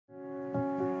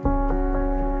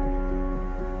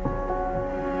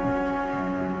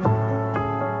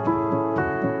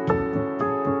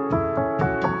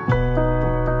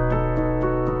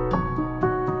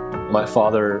My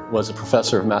father was a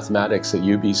professor of mathematics at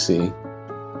UBC.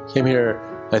 Came here,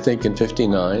 I think, in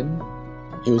 '59.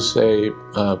 He was a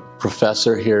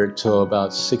professor here till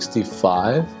about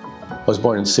 '65. I was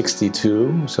born in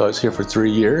 '62, so I was here for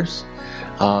 3 years.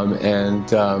 I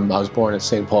was born at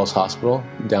St. Paul's Hospital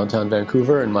in downtown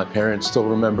Vancouver, and my parents still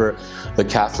remember the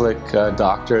Catholic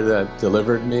doctor that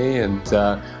delivered me and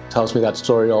tells me that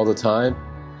story all the time.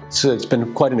 So it's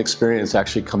been quite an experience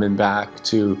actually coming back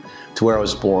to where I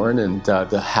was born, and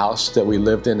the house that we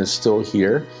lived in is still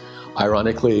here.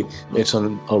 Ironically, it's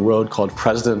on a road called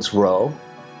President's Row.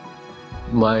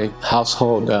 My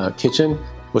household kitchen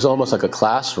was almost like a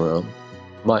classroom.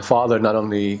 My father not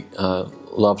only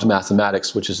loved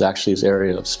mathematics, which is actually his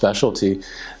area of specialty,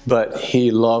 but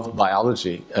he loved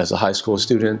biology as a high school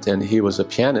student, and he was a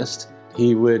pianist.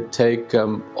 He would take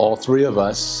all three of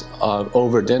us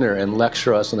over dinner and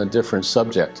lecture us on a different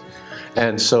subject.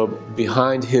 And so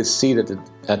behind his seat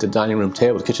at the dining room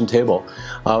table, the kitchen table,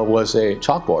 was a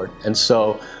chalkboard. And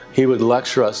so he would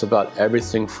lecture us about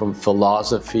everything from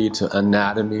philosophy to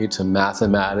anatomy to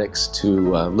mathematics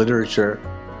to literature.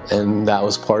 And that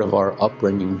was part of our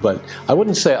upbringing. But I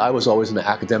wouldn't say I was always an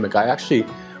academic. I actually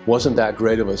wasn't that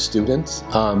great of a student.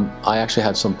 I actually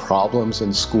had some problems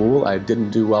in school. I didn't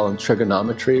do well in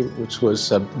trigonometry, which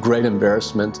was a great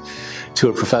embarrassment to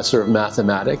a professor of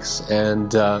mathematics.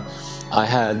 And I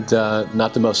had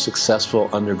not the most successful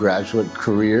undergraduate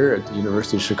career at the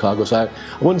University of Chicago. So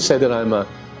I wouldn't say that I'm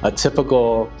a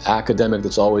typical academic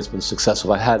that's always been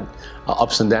successful. I had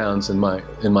ups and downs in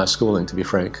my schooling, to be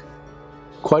frank.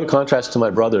 Quite a contrast to my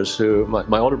brothers, who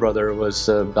my older brother was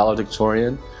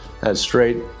valedictorian, had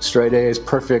straight A's,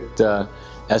 perfect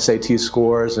SAT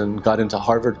scores, and got into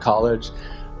Harvard College,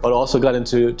 but also got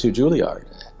into Juilliard.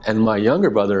 And my younger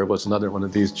brother was another one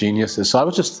of these geniuses. So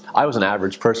I was an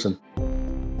average person.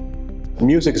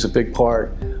 Music is a big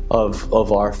part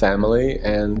of our family,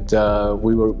 and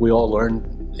we all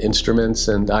learned instruments,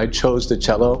 and I chose the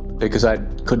cello because I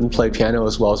couldn't play piano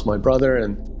as well as my brother,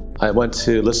 and I went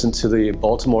to listen to the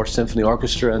Baltimore Symphony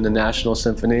Orchestra and the National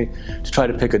Symphony to try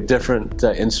to pick a different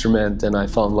instrument, and I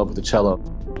fell in love with the cello.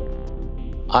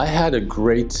 I had a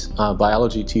great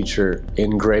biology teacher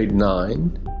in grade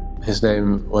 9. His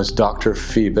name was Dr.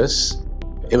 Phoebus.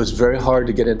 It was very hard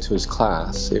to get into his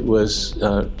class. It was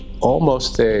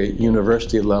almost a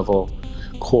university level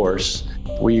course.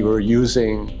 We were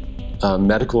using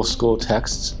medical school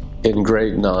texts in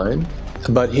grade 9,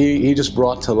 but he just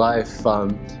brought to life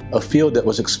a field that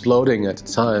was exploding at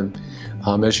the time.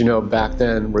 As you know, back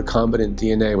then, recombinant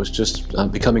DNA was just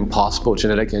becoming possible,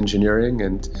 genetic engineering,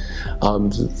 and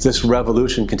this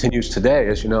revolution continues today.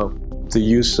 As you know, the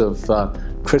use of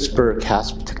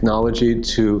CRISPR-Cas technology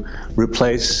to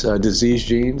replace disease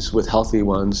genes with healthy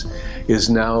ones is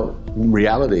now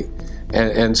reality.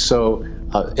 And so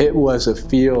it was a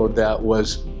field that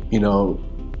was,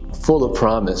 full of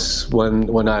promise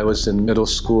when I was in middle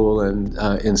school and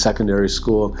in secondary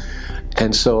school.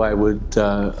 And so I would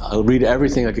read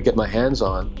everything I could get my hands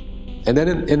on. And then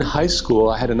in high school,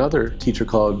 I had another teacher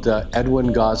called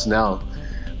Edwin Gosnell,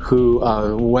 who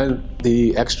went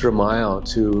the extra mile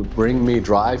to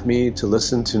drive me to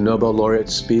listen to Nobel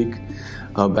laureates speak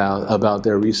about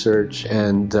their research.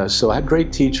 And so I had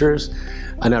great teachers.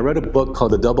 And I read a book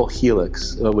called The Double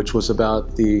Helix, which was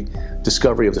about the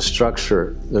discovery of the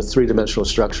structure, the three-dimensional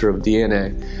structure of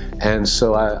DNA. And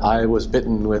so I was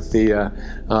bitten with the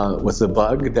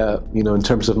bug that, in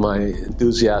terms of my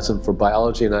enthusiasm for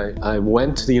biology. And I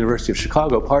went to the University of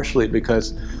Chicago partially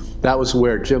because that was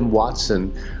where Jim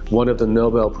Watson, one of the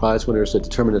Nobel Prize winners that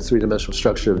determined the three-dimensional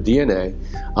structure of DNA,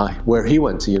 where he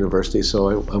went to university.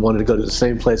 So I wanted to go to the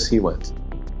same place he went.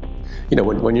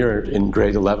 When you're in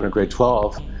grade 11 or grade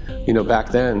 12, back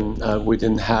then we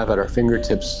didn't have at our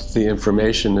fingertips the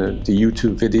information, the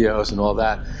YouTube videos and all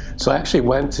that. So I actually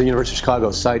went to the University of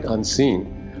Chicago sight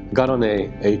unseen. Got on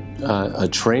a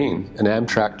train, an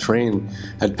Amtrak train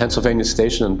at Pennsylvania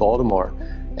Station in Baltimore,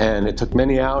 and it took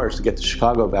many hours to get to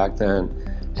Chicago back then.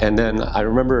 And then I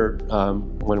remember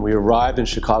when we arrived in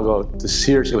Chicago,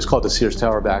 it was called the Sears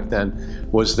Tower back then,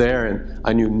 was there, and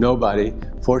I knew nobody.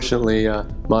 Fortunately,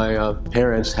 my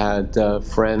parents had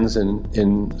friends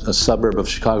in a suburb of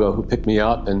Chicago who picked me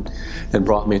up and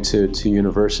brought me to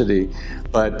university.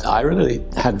 But I really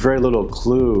had very little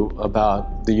clue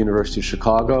about the University of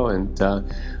Chicago, and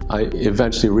I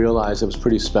eventually realized it was a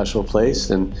pretty special place.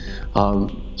 And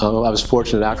I was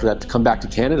fortunate after that to come back to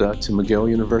Canada, to McGill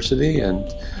University,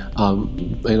 and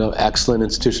excellent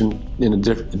institution in a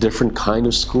different kind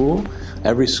of school.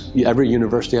 Every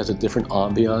university has a different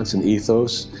ambiance and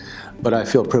ethos, but I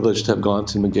feel privileged to have gone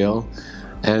to McGill.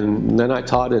 And then I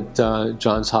taught at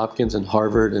Johns Hopkins and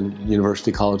Harvard and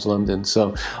University College London.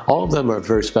 So all of them are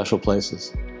very special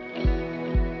places.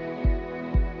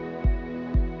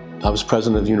 I was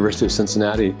president of the University of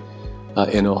Cincinnati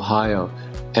in Ohio,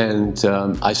 and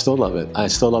I still love it. I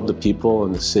still love the people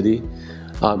and the city.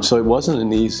 So it wasn't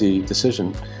an easy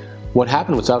decision. What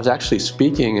happened was I was actually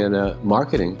speaking at a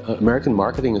American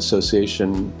Marketing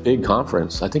Association big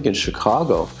conference, I think in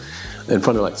Chicago, in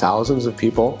front of like thousands of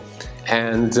people.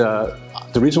 And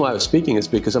the reason why I was speaking is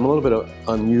because I'm a little bit of an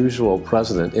unusual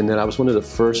president in that I was one of the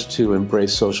first to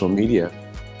embrace social media.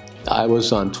 I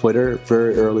was on Twitter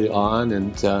very early on,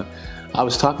 and I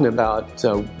was talking about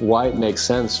why it makes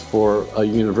sense for a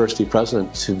university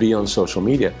president to be on social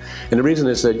media. And the reason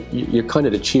is that you're kind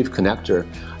of the chief connector.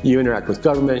 You interact with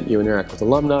government, you interact with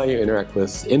alumni, you interact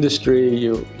with industry,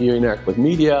 you interact with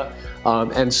media.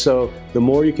 And so the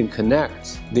more you can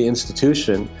connect the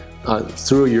institution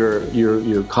through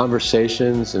your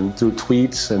conversations and through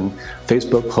tweets and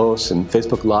Facebook posts and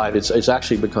Facebook Live, it's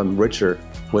actually become richer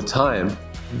with time.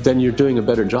 Then you're doing a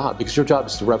better job because your job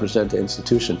is to represent the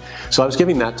institution. So I was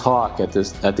giving that talk at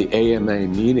the AMA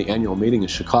meeting, annual meeting in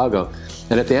Chicago,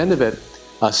 and at the end of it,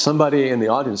 somebody in the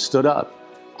audience stood up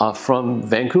from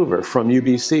Vancouver, from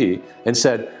UBC, and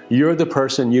said, "You're the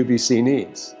person UBC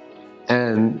needs."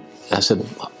 And I said,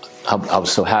 I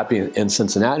was so happy in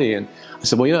Cincinnati, and I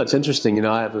said, well, it's interesting,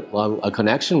 I have a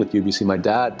connection with UBC. My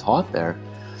dad taught there.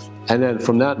 And then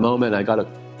from that moment, I got a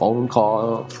phone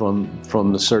call from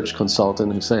the search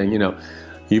consultant who's saying,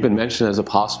 you've been mentioned as a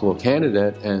possible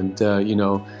candidate, and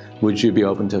would you be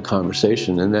open to a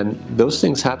conversation? And then those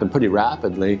things happen pretty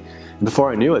rapidly. And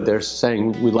before I knew it, they're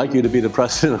saying, we'd like you to be the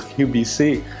president of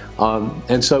UBC.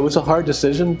 And so it was a hard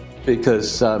decision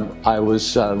because I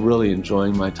was really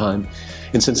enjoying my time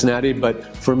in Cincinnati.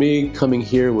 But for me, coming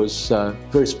here was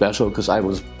very special because I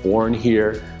was born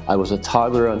here. I was a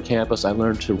toddler on campus. I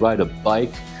learned to ride a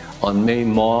bike on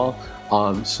Main Mall.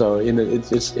 So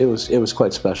it was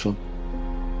quite special.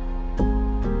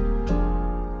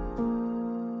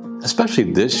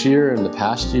 Especially this year and the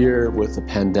past year with the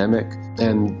pandemic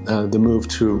and the move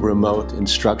to remote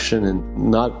instruction and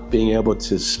not being able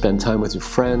to spend time with your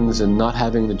friends and not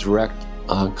having the direct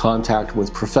contact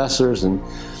with professors and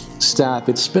staff,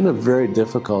 it's been a very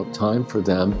difficult time for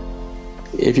them.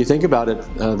 If you think about it,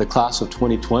 the class of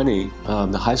 2020,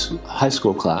 the high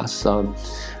school class,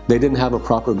 they didn't have a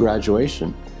proper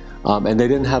graduation and they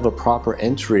didn't have a proper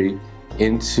entry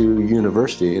into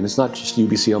university. And it's not just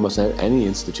UBC, almost any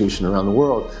institution around the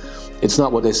world. It's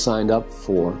not what they signed up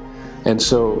for. And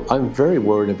so I'm very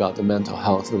worried about the mental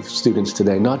health of students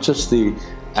today, not just the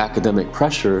academic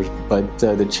pressures, but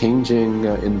the changing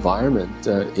environment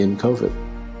in COVID.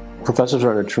 Professors are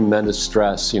under tremendous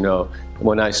stress.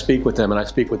 When I speak with them, and I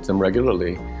speak with them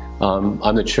regularly,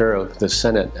 I'm the chair of the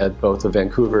Senate at both the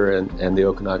Vancouver and the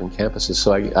Okanagan campuses,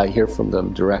 so I hear from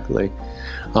them directly.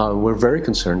 We're very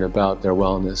concerned about their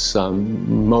wellness.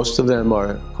 Most of them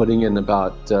are putting in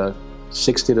about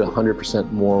 60 to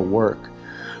 100% more work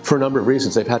for a number of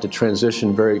reasons. They've had to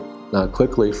transition very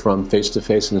quickly from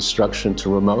face-to-face instruction to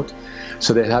remote,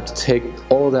 so they have to take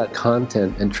all that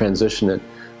content and transition it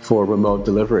for remote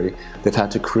delivery. They've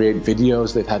had to create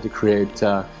videos, they've had to create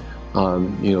AR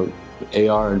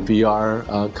and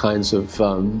VR kinds of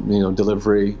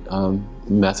delivery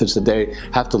methods that they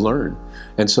have to learn.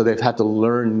 And so they've had to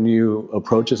learn new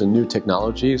approaches and new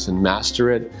technologies and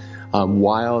master it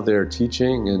while they're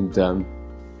teaching. And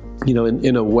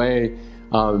in a way,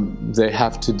 they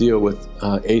have to deal with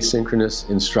asynchronous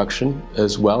instruction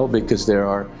as well, because there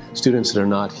are students that are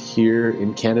not here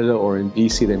in Canada or in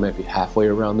BC. They might be halfway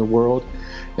around the world.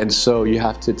 And so you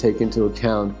have to take into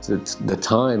account the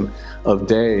time of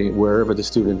day wherever the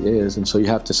student is. And so you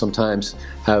have to sometimes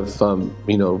have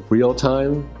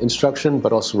real-time instruction,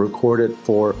 but also record it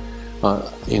for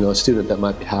a student that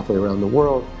might be halfway around the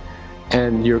world.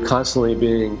 And you're constantly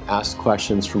being asked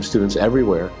questions from students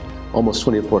everywhere, almost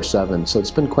 24/7. So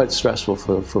it's been quite stressful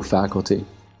for faculty.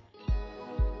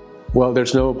 Well,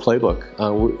 there's no playbook.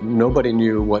 Nobody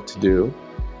knew what to do.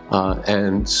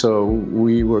 And so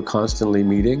we were constantly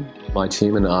meeting. My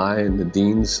team and I and the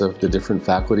deans of the different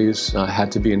faculties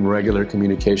had to be in regular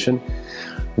communication,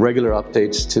 regular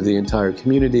updates to the entire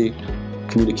community,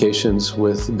 communications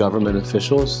with government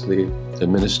officials, the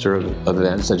Minister of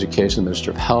Advanced Education, the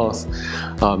Minister of Health.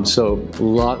 So a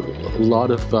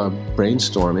lot of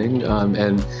brainstorming,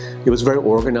 and it was very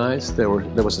organized. There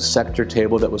was a sector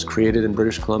table that was created in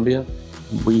British Columbia.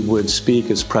 We would speak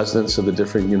as presidents of the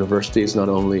different universities, not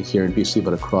only here in BC,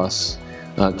 but across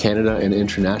Canada and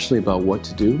internationally, about what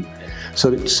to do. So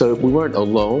we weren't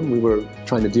alone. We were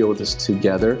trying to deal with this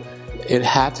together. it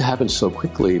had to happen so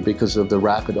quickly because of the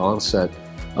rapid onset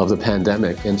of the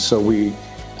pandemic. And so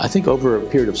I think over a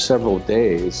period of several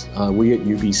days, we at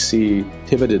UBC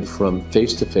pivoted from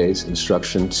face-to-face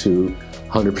instruction to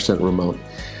 100% remote.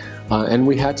 And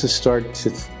we had to start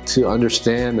to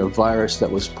understand a virus that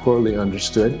was poorly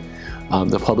understood.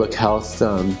 The public health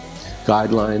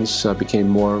guidelines became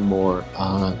more and more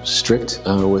strict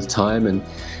with time, and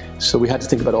so we had to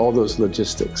think about all those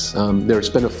logistics. There's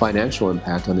been a financial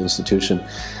impact on the institution.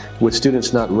 With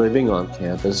students not living on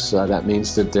campus, that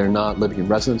means that they're not living in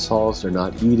residence halls, they're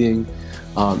not eating,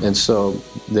 and so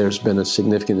there's been a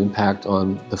significant impact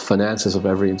on the finances of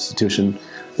every institution.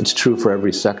 It's true for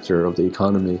every sector of the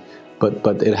economy,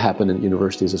 but it happened in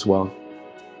universities as well.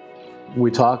 We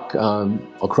talk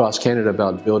across Canada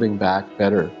about building back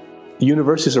better.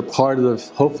 Universities are part of,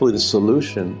 hopefully, the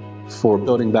solution for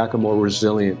building back a more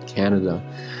resilient Canada.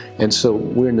 And so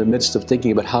we're in the midst of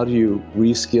thinking about how do you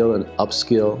reskill and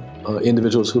upskill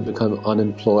individuals who become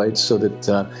unemployed so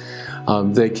that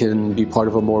they can be part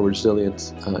of a more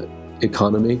resilient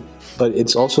economy. But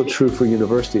it's also true for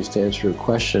universities, to answer your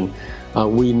question.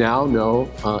 We now know,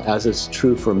 as is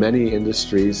true for many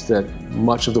industries, that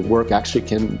much of the work actually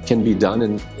can be done,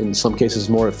 in some cases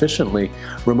more efficiently,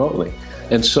 remotely.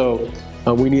 And so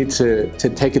we need to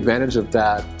take advantage of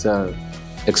that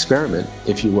experiment,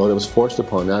 if you will, that was forced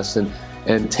upon us,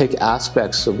 and take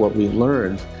aspects of what we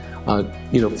learned,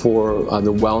 for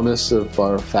the wellness of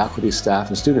our faculty, staff,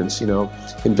 and students.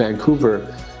 In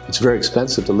Vancouver, it's very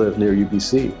expensive to live near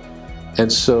UBC. And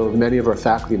so many of our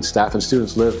faculty and staff and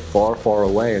students live far, far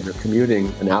away, and they're commuting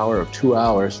an hour or 2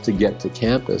 hours to get to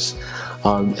campus.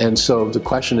 And so the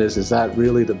question is that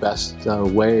really the best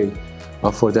way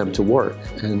for them to work?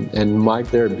 And might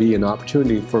there be an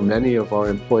opportunity for many of our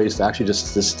employees to actually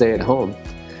just to stay at home?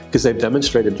 Because they've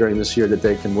demonstrated during this year that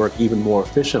they can work even more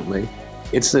efficiently.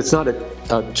 It's not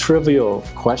a trivial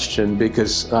question,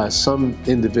 because some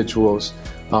individuals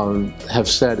have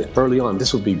said early on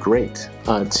this would be great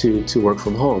to work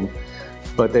from home.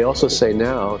 But they also say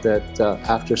now that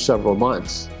after several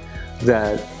months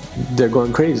that they're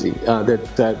going crazy,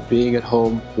 that being at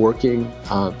home, working,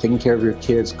 taking care of your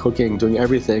kids, cooking, doing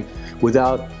everything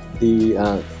without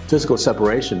the physical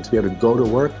separation to be able to go to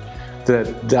work,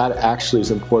 that actually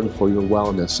is important for your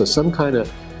wellness. So some kind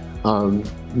of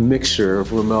mixture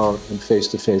of remote and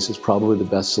face-to-face is probably the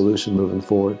best solution moving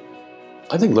forward.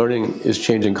 I think learning is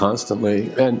changing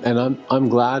constantly, and I'm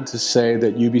glad to say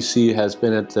that UBC has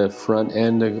been at the front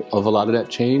end of a lot of that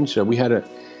change. We had a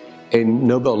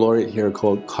Nobel laureate here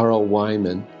called Carl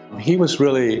Wyman. He was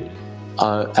really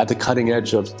at the cutting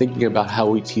edge of thinking about how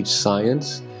we teach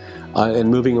science and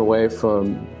moving away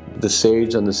from the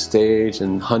sage on the stage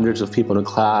and hundreds of people in a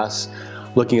class,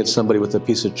 looking at somebody with a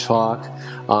piece of chalk,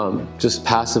 just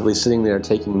passively sitting there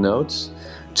taking notes,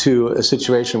 to a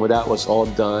situation where that was all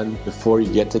done before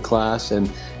you get to class, and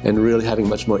really having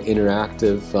much more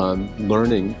interactive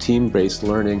learning, team-based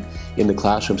learning in the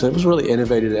classroom. So it was really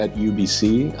innovated at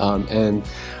UBC,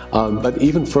 but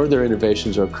even further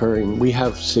innovations are occurring. We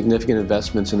have significant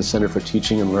investments in the Center for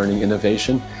Teaching and Learning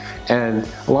Innovation, and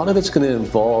a lot of it's going to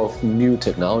involve new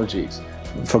technologies.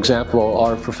 For example,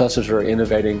 our professors are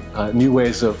innovating new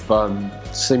ways of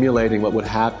simulating what would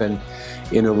happen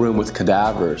in a room with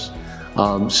cadavers.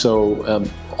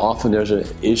 Often there's an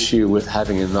issue with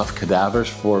having enough cadavers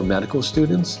for medical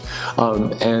students,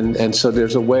 and so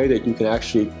there's a way that you can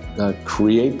actually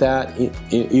create that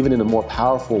even in a more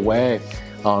powerful way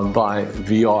by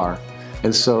VR.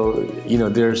 And so,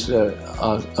 there's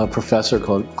a professor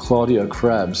called Claudia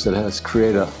Krebs that has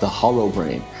created the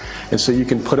HoloBrain, and so you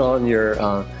can put on your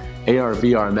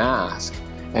AR/VR mask,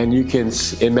 and you can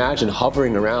imagine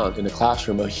hovering around in a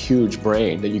classroom a huge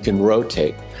brain that you can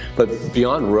rotate. But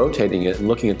beyond rotating it and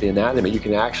looking at the anatomy, you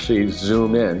can actually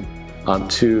zoom in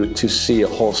to see a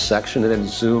whole section, and then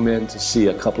zoom in to see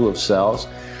a couple of cells.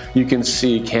 You can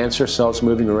see cancer cells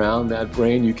moving around that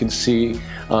brain. You can see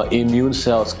immune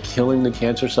cells killing the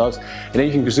cancer cells. And then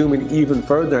you can zoom in even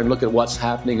further and look at what's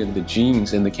happening in the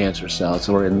genes in the cancer cells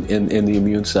or in the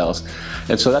immune cells.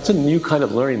 And so that's a new kind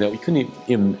of learning that we couldn't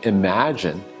even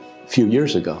imagine a few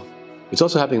years ago. It's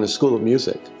also happening in the School of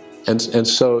Music. And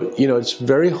so, it's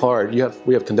very hard.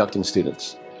 We have conducting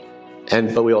students.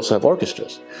 But we also have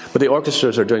orchestras. But the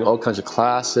orchestras are doing all kinds of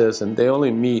classes, and they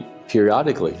only meet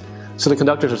periodically. So the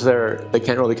conductors are there, they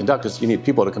can't really conduct because you need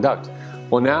people to conduct.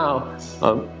 Well, now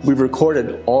we've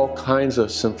recorded all kinds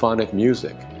of symphonic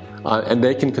music, and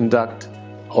they can conduct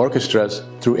orchestras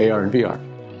through AR and VR.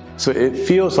 So it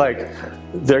feels like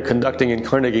they're conducting in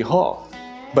Carnegie Hall,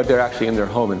 but they're actually in their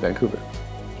home in Vancouver.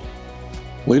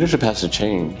 Leadership has to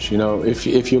change. You know,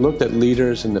 if you looked at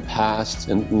leaders in the past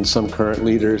and some current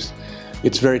leaders,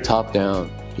 it's very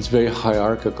top-down. It's very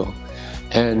hierarchical.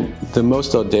 And the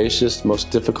most audacious, most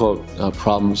difficult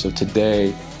problems of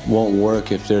today won't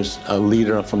work if there's a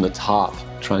leader from the top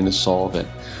trying to solve it.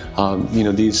 You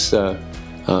know, these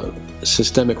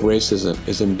systemic racism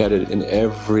is embedded in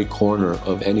every corner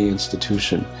of any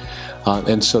institution.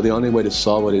 And so the only way to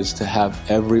solve it is to have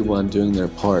everyone doing their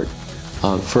part.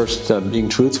 First, being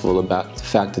truthful about the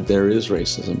fact that there is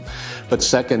racism. But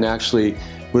second, actually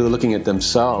really looking at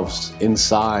themselves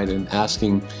inside and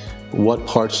asking what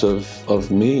parts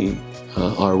of me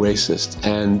are racist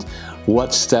and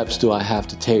what steps do I have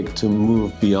to take to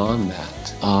move beyond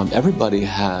that. Everybody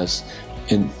has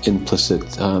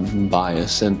implicit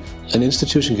bias, and an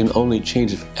institution can only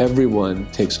change if everyone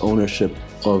takes ownership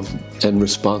of and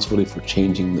responsibility for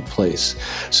changing the place.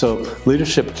 So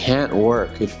leadership can't work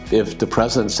if the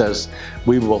president says,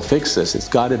 we will fix this. It's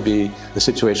got to be a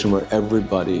situation where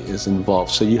everybody is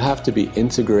involved. So you have to be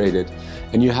integrated,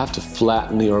 and you have to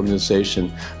flatten the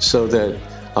organization so that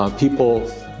people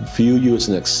view you as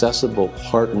an accessible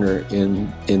partner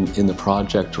in the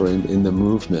project or in the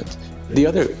movement. The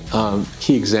other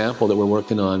key example that we're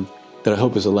working on that I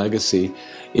hope is a legacy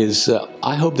is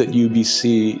I hope that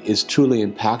UBC is truly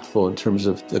impactful in terms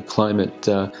of the climate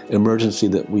emergency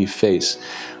that we face.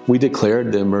 We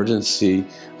declared the emergency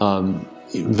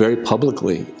very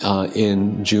publicly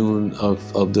in June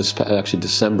of this, actually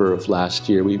December of last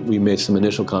year. We made some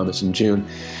initial comments in June.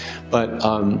 But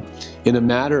in a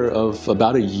matter of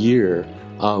about a year,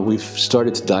 we've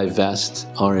started to divest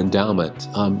our endowment.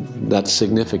 That's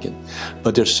significant.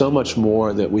 But there's so much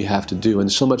more that we have to do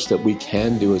and so much that we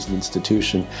can do as an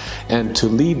institution. And to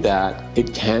lead that,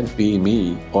 it can't be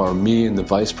me or me and the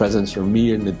vice presidents or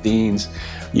me and the deans.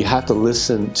 You have to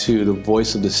listen to the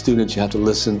voice of the students. You have to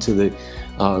listen to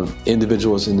the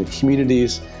individuals in the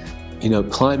communities. You know,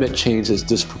 climate change has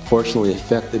disproportionately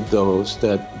affected those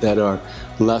that are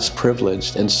less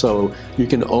privileged, and so you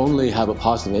can only have a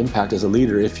positive impact as a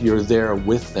leader if you're there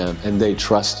with them and they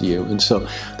trust you. And so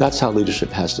that's how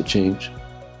leadership has to change.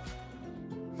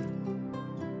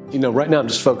 You know, right now I'm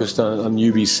just focused on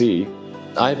UBC.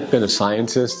 I've been a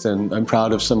scientist, and I'm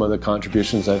proud of some of the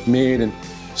contributions I've made, and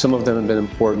some of them have been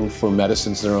important for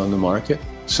medicines that are on the market.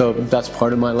 So that's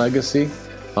part of my legacy.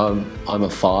 I'm a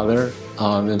father,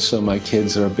 and so my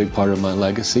kids are a big part of my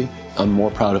legacy. I'm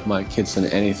more proud of my kids than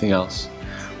anything else.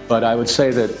 But I would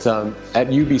say that at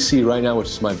UBC right now, which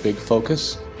is my big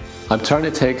focus, I'm trying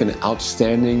to take an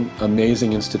outstanding,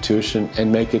 amazing institution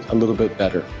and make it a little bit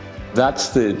better. That's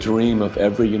the dream of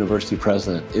every university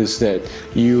president, is that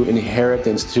you inherit the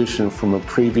institution from a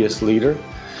previous leader,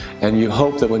 and you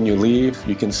hope that when you leave,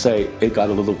 you can say, it got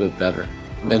a little bit better.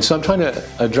 And so I'm trying to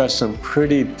address some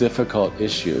pretty difficult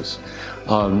issues.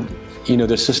 You know,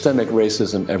 there's systemic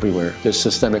racism everywhere. There's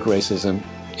systemic racism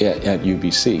at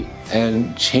UBC.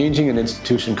 And changing an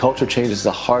institution, culture change, is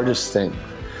the hardest thing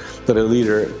that a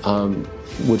leader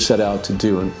would set out to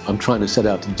do. And I'm trying to set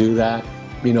out to do that.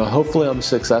 You know, hopefully I'm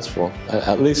successful.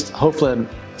 At least, hopefully I'm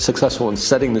successful in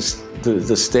setting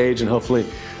the stage and hopefully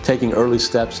taking early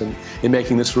steps in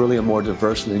making this really a more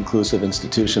diverse and inclusive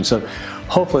institution. So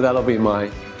hopefully that'll be my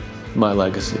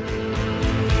legacy.